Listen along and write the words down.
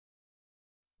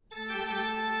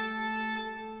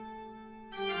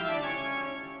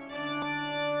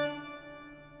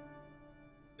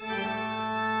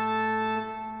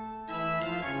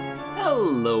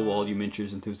Hello all you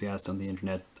miniatures enthusiasts on the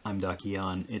internet, I'm Doc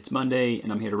Eon. It's Monday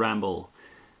and I'm here to ramble.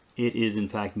 It is in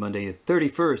fact Monday the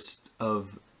 31st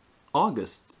of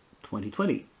August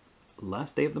 2020,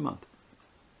 last day of the month.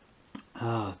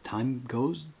 Time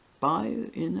goes by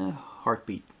in a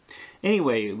heartbeat.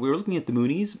 Anyway, we're looking at the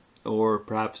Moonies, or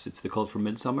perhaps it's the Cult from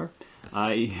Midsummer.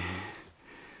 I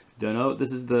don't know.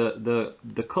 This is the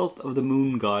Cult of the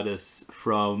Moon Goddess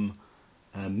from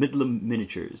Midland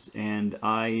Miniatures, and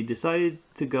I decided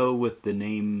to go with the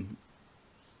name,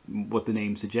 what the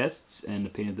name suggests, and I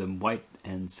painted them white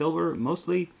and silver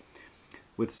mostly,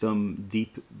 with some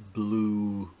deep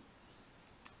blue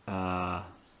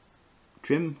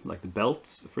trim, like the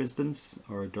belts, for instance,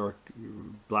 or dark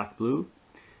black blue.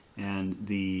 And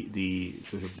the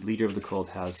sort of leader of the cult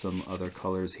has some other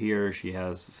colors here. She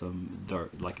has some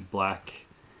dark, like black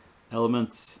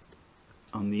elements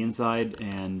on the inside,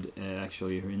 and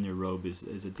actually her inner robe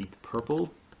is a deep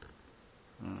purple.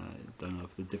 Don't know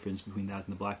if the difference between that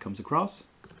and the black comes across.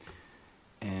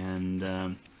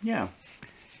 And yeah,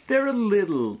 they're a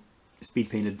little speed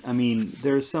painted. I mean,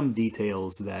 there are some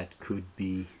details that could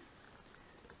be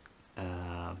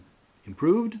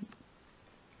improved,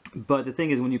 but the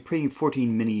thing is, when you're painting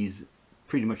 14 minis,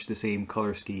 pretty much the same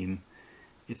color scheme,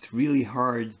 it's really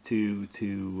hard to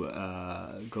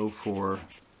go for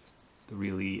the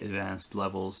really advanced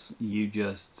levels. You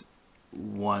just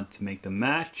want to make them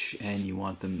match, and you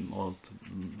want them all to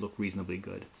look reasonably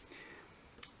good.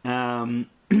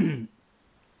 You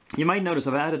might notice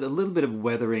I've added a little bit of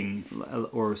weathering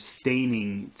or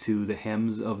staining to the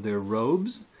hems of their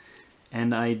robes,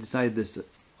 and I decided this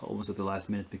almost at the last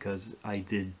minute because I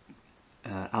did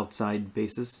outside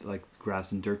bases, like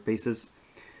grass and dirt bases,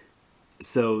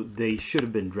 so they should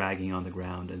have been dragging on the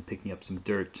ground and picking up some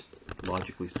dirt,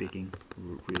 logically speaking,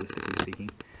 realistically speaking.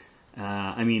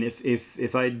 I mean,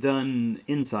 if I'd done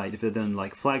inside, if I'd done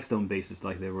like flagstone bases,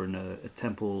 like they were in a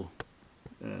temple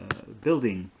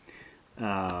building,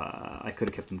 I could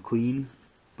have kept them clean,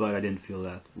 but I didn't feel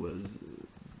that was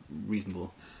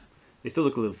reasonable. They still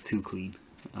look a little too clean.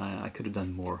 I could have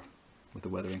done more with the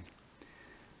weathering.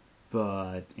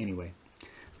 But anyway.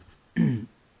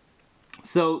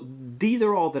 So these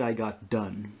are all that I got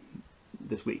done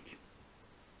this week.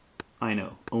 I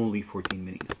know, only 14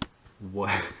 minis.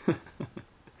 What?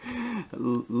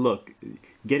 Look,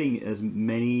 getting as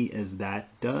many as that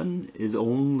done is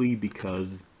only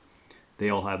because they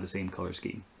all have the same color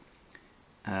scheme.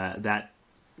 That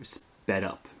sped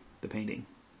up the painting.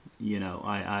 You know,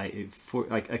 I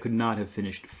could not have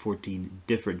finished 14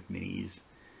 different minis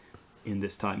in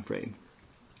this time frame,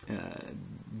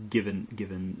 given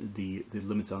the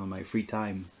limits on my free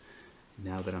time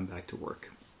now that I'm back to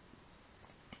work.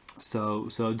 So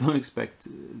don't expect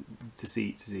to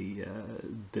see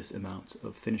this amount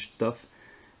of finished stuff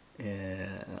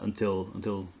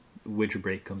until winter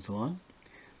break comes along.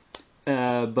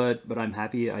 But I'm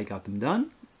happy I got them done,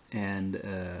 and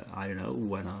I don't know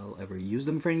when I'll ever use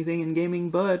them for anything in gaming.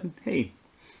 But hey,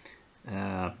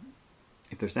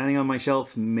 if they're standing on my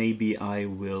shelf, maybe I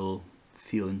will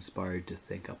feel inspired to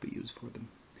think up a use for them.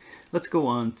 Let's go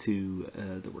on to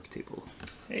the work table.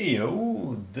 Hey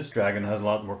yo, this dragon has a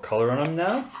lot more color on him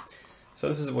now. So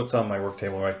this is what's on my work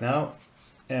table right now.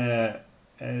 And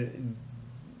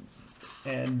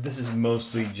this is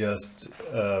mostly just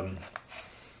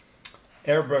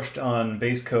airbrushed on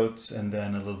base coats, and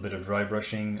then a little bit of dry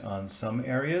brushing on some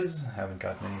areas. Haven't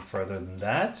gotten any further than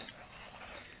that,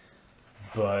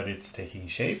 but it's taking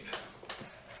shape.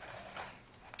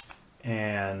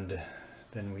 And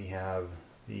then we have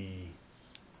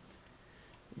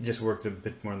just worked a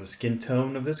bit more on the skin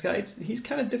tone of this guy. He's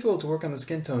kind of difficult to work on the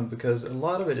skin tone because a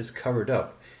lot of it is covered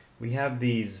up. We have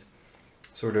these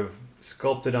sort of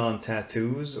sculpted on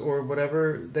tattoos or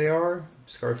whatever they are,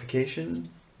 scarification,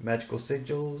 magical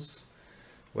sigils,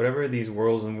 whatever, these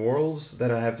whorls and whorls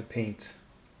that I have to paint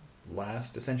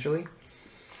last, essentially.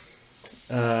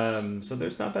 So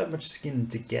there's not that much skin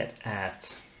to get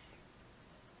at,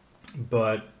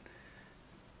 but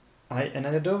I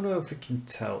don't know if it can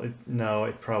tell. No,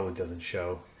 it probably doesn't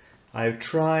show. I've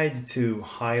tried to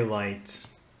highlight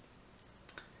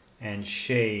and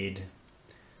shade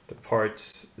the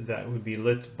parts that would be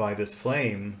lit by this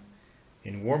flame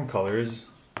in warm colors,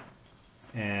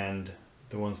 and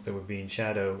the ones that would be in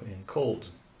shadow in cold.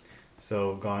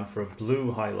 So gone for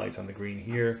blue highlights on the green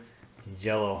here,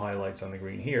 yellow highlights on the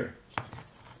green here.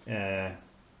 I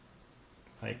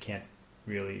can't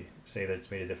really say that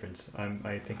it's made a difference.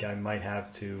 I think I might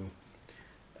have to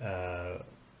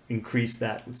increase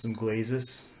that with some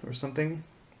glazes or something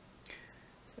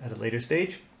at a later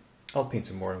stage. I'll paint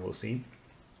some more and we'll see.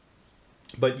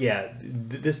 But yeah,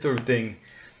 this sort of thing,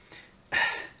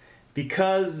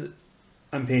 because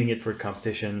I'm painting it for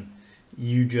competition,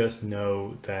 you just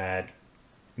know that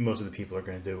most of the people are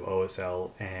going to do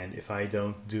OSL, and if I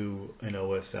don't do an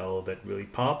OSL that really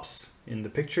pops in the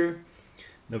picture,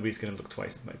 nobody's going to look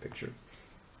twice at my picture.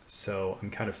 So I'm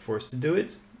kind of forced to do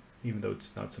it, even though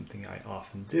it's not something I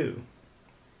often do.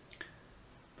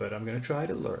 But I'm going to try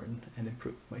to learn and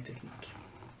improve my technique.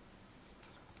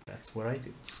 That's what I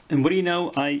do. And what do you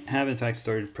know, I have in fact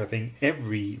started prepping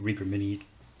every Reaper Mini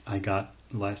I got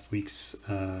last week's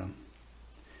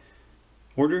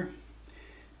order.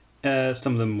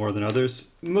 Some of them more than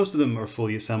others. Most of them are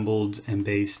fully assembled and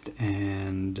based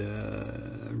and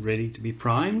ready to be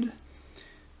primed.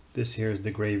 This here is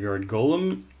the Graveyard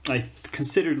Golem. I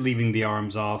considered leaving the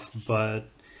arms off, but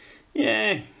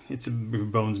yeah, it's a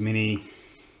Bones Mini.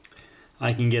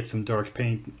 I can get some dark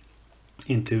paint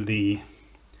into the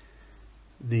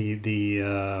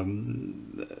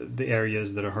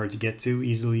areas that are hard to get to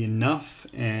easily enough,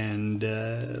 and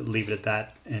leave it at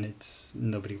that, and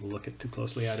nobody will look too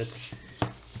closely at it.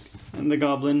 And the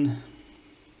Goblin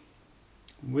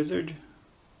Wizard,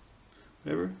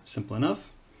 whatever, simple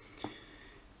enough.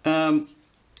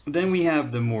 Then we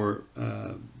have the more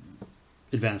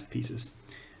advanced pieces.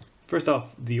 First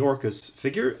off, the Orcus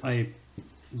figure.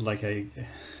 Like I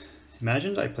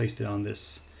imagined, I placed it on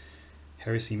this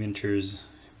Heresy Miniatures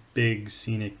big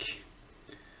scenic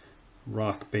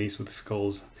rock base with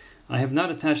skulls. I have not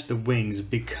attached the wings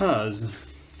because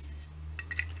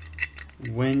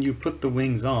when you put the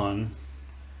wings on,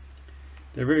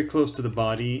 they're very close to the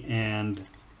body and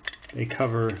they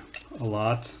cover a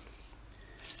lot.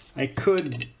 I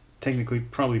could technically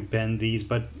probably bend these,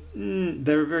 but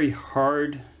they're very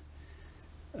hard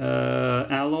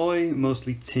alloy,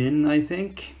 mostly tin, I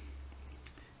think.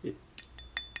 It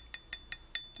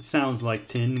sounds like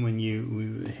tin when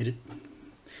you hit it,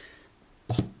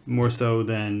 more so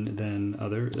than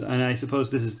other. And I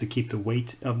suppose this is to keep the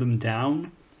weight of them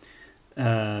down,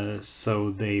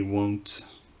 so they won't,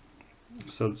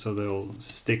 so they'll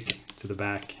stick to the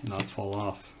back and not fall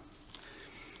off.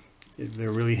 If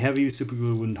they're really heavy, the super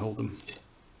glue wouldn't hold them.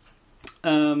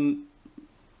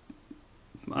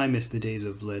 I miss the days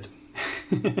of lead.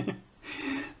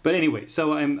 But anyway,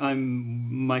 so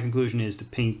my conclusion is to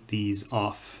paint these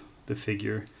off the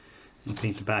figure and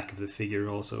paint the back of the figure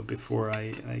also before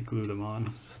I glue them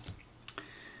on.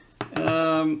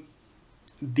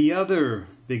 The other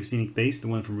big scenic base, the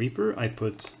one from Reaper, I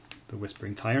put the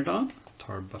Whispering Tyrant on,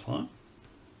 Tarbafon,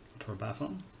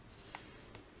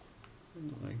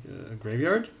 like a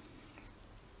graveyard.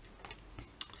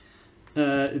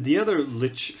 The other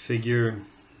Lich figure,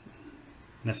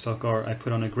 Nefsalkar, I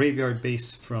put on a graveyard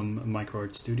base from Micro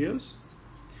Art Studios.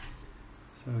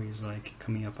 So he's like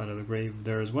coming up out of the grave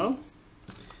there as well.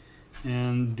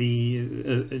 And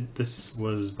this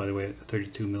was, by the way, a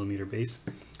 32mm base.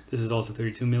 This is also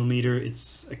 32mm.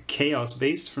 It's a Chaos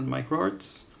base from Micro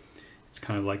Arts. It's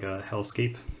kind of like a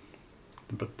Hellscape,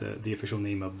 but the official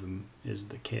name of them is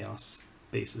the Chaos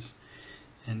bases.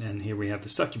 And here we have the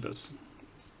Succubus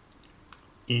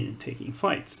in taking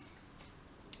flight.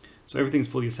 So everything's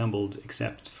fully assembled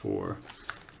except for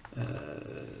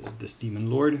this Demon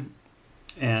Lord.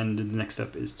 And the next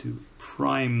step is to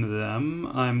prime them.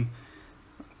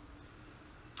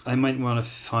 I might want to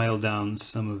file down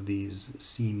some of these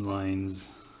seam lines,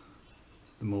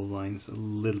 the mold lines, a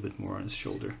little bit more on his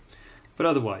shoulder. But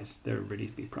otherwise, they're ready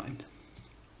to be primed.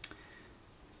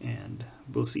 And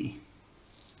we'll see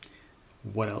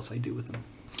what else I do with them.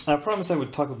 I promised I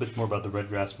would talk a bit more about the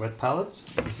Redgrass wet palette.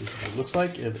 This is what it looks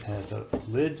like. It has a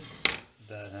lid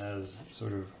that has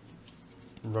sort of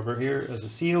rubber here as a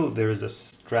seal. There is a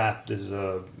strap, there's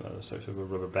a sort of a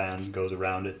rubber band goes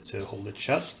around it to hold it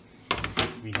shut.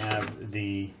 We have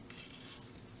the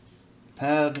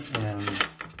pad and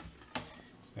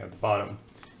we have the bottom.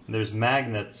 And there's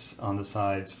magnets on the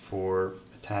sides for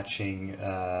attaching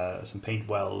some paint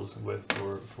wells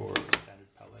for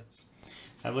standard palettes.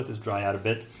 I've let this dry out a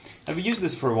bit. I've used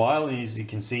this for a while, and as you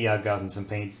can see, I've gotten some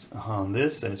paint on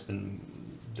this, and it's been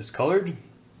discolored.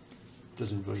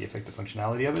 Doesn't really affect the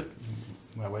functionality of it.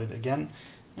 When I wet it again,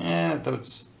 though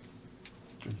it's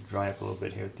dry up a little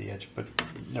bit here at the edge, but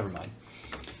never mind.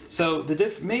 So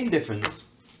the main difference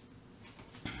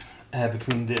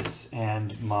between this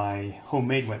and my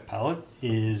homemade wet palette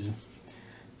is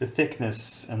the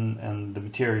thickness and the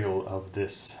material of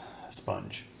this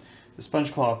sponge. The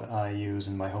sponge cloth I use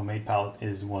in my homemade palette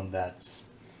is one that's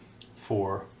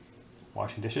for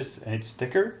washing dishes, and it's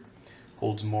thicker,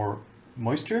 holds more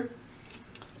moisture,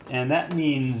 And that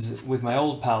means with my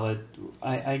old palette,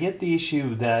 I get the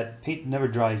issue that paint never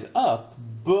dries up,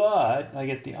 but I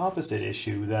get the opposite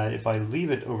issue that if I leave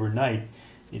it overnight,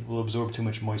 it will absorb too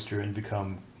much moisture and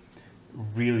become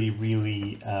really,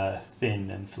 really thin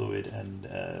and fluid and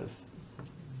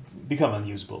become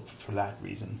unusable for that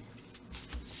reason.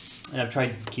 And I've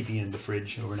tried keeping it in the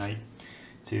fridge overnight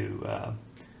to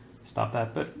stop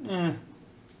that, but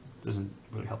doesn't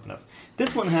really help enough.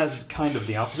 This one has kind of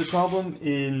the opposite problem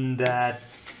in that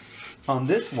on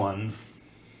this one,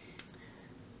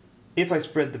 if I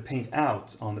spread the paint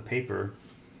out on the paper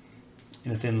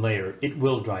in a thin layer, it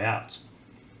will dry out.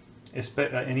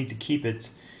 I need to keep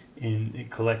it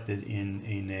collected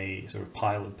in a sort of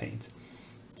pile of paint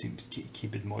to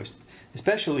keep it moist,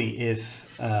 especially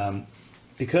if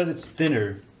because it's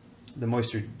thinner, the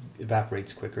moisture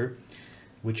evaporates quicker,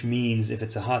 which means if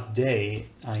it's a hot day,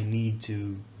 I need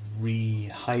to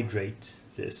rehydrate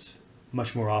this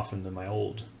much more often than my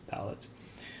old palette,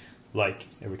 like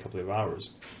every couple of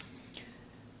hours.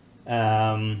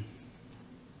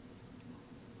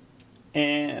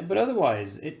 But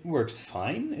otherwise, it works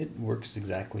fine. It works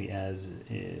exactly as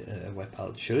a wet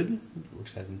palette should. It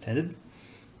works as intended.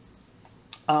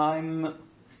 You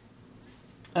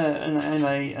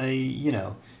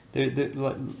know,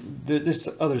 there's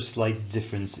other slight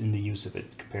difference in the use of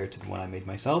it compared to the one I made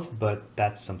myself, but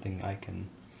that's something I can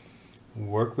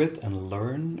work with and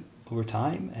learn over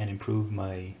time and improve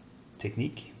my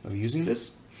technique of using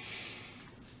this.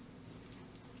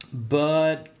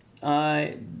 But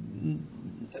right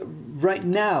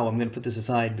now I'm going to put this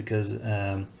aside because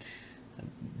I'm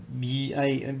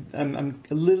a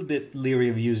little bit leery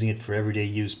of using it for everyday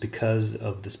use because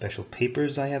of the special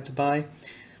papers I have to buy.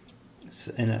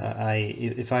 And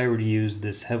if I were to use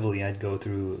this heavily, I'd go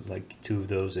through like 2 of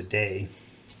those a day.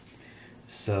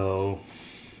 So,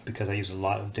 because I use a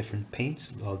lot of different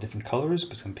paints, a lot of different colors,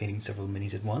 because I'm painting several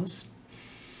minis at once.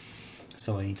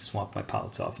 So I need to swap my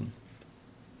palettes often.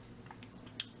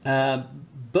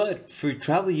 But for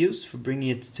travel use, for bringing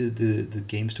it to the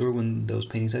game store when those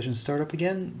painting sessions start up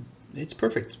again, it's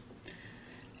perfect.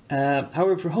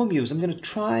 However, for home use, I'm going to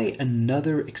try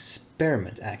another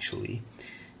experiment actually.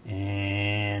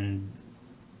 And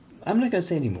I'm not going to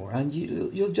say any more.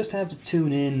 You'll just have to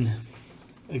tune in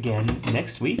again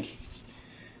next week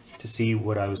to see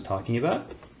what I was talking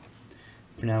about.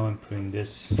 For now, I'm putting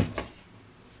this in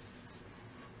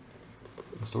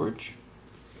storage.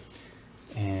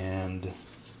 And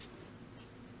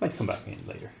might come back in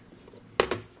later.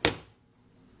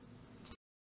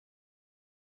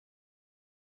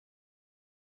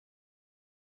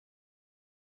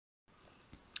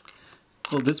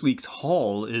 Well, this week's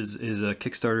haul is a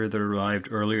Kickstarter that arrived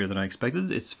earlier than I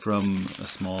expected. It's from a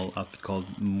small outfit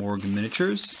called Morgan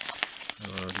Miniatures. I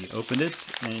already opened it,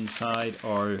 and inside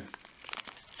are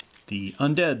the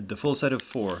Undead, the full set of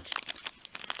 4.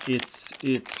 It's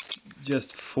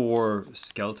just 4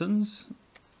 skeletons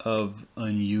of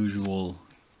unusual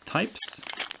types.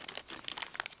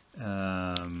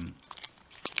 None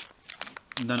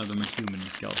of them are human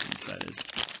skeletons, that is.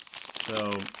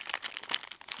 So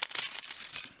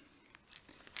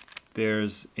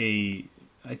there's I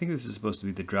think this is supposed to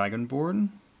be the Dragonborn.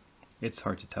 It's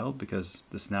hard to tell because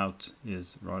the snout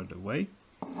is rotted away.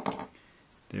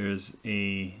 There's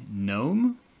a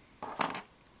gnome,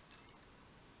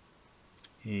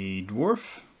 a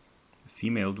dwarf, a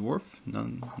female dwarf,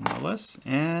 no less,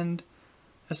 and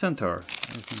a centaur.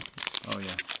 I think, oh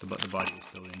yeah, the body is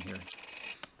still in here.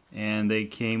 And they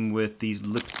came with these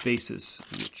lipped bases,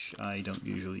 which I don't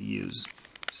usually use.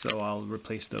 So I'll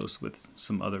replace those with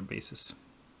some other bases.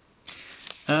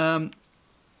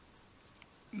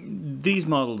 These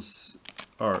models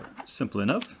are simple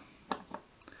enough.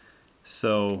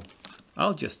 So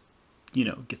I'll just,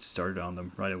 get started on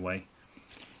them right away.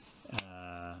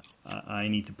 I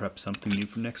need to prep something new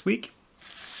for next week.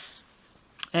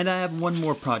 And I have one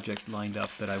more project lined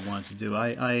up that I want to do.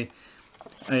 I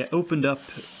opened up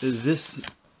this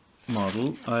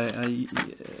model. I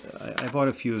bought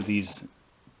a few of these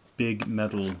big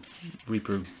metal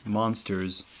Reaper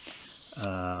monsters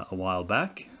a while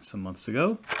back, some months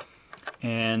ago,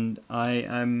 and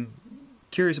I'm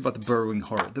curious about the burrowing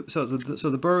horror. So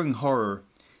the burrowing horror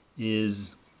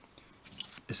is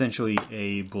essentially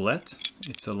a bullet.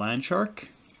 It's a land shark,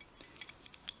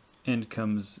 and it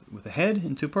comes with a head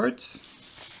in 2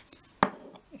 parts,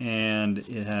 and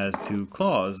it has 2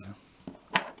 claws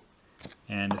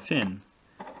and a fin.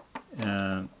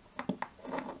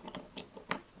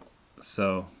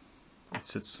 So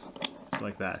it's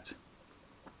like that.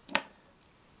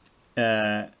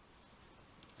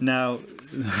 Now,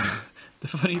 the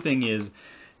funny thing is,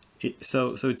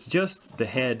 so it's just the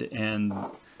head and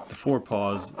the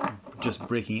forepaws just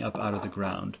breaking up out of the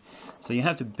ground. So you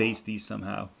have to base these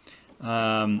somehow.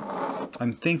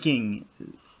 I'm thinking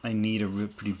I need a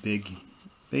pretty big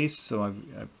base, so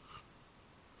I've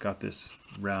got this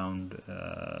round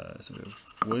sort of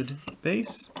wood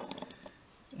base,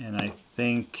 and I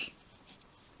think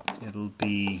it'll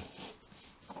be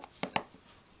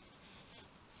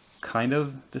kind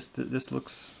of this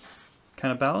looks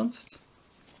kind of balanced.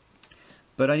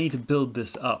 But I need to build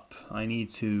this up. I need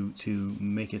to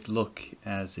make it look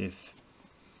as if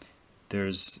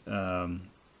there's a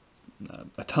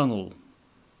tunnel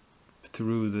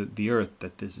through the earth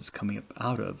that this is coming up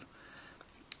out of.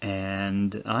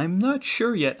 And I'm not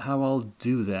sure yet how I'll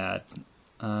do that.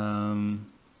 How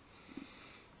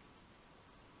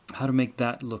to make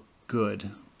that look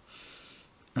good.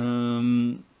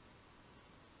 Do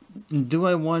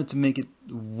I want to make it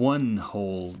one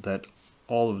hole that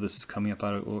all of this is coming up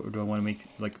out of, or do I want to make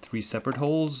like 3 separate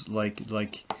holes, like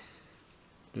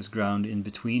this ground in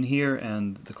between here,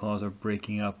 and the claws are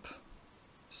breaking up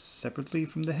separately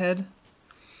from the head?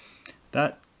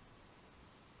 That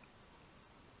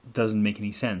doesn't make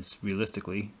any sense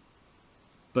realistically,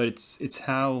 but it's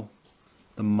how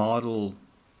the model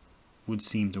would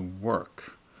seem to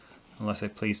work, unless I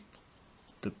placed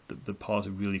the paws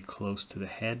really close to the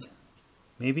head,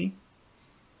 maybe.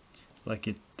 Like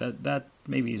that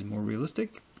maybe is more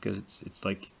realistic because it's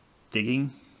like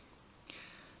digging.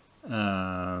 It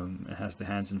has the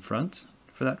hands in front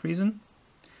for that reason.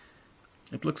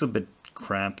 It looks a bit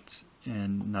cramped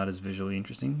and not as visually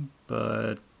interesting,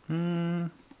 but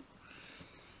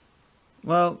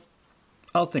well,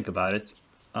 I'll think about it.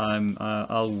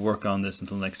 I'll work on this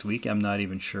until next week. I'm not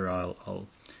even sure I'll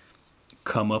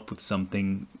come up with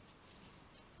something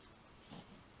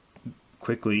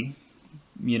quickly.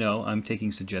 You know, I'm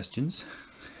taking suggestions.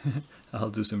 I'll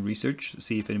do some research,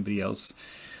 see if anybody else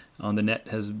on the net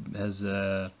has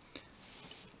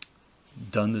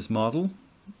done this model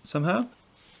somehow,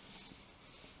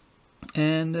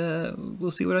 and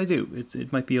we'll see what I do.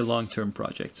 It might be a long-term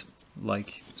project,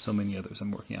 like so many others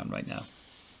I'm working on right now.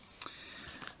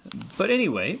 But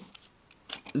anyway,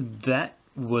 that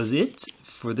was it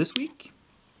for this week.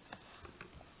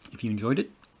 If you enjoyed it,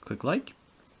 click like,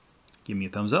 give me a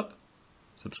thumbs up,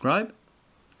 subscribe,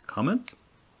 comment,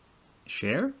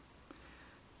 share,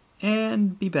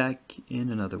 and be back in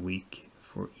another week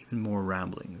for even more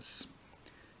ramblings.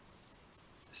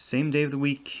 Same day of the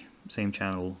week, same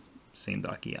channel, same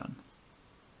Dakian,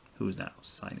 who is now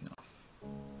signing off.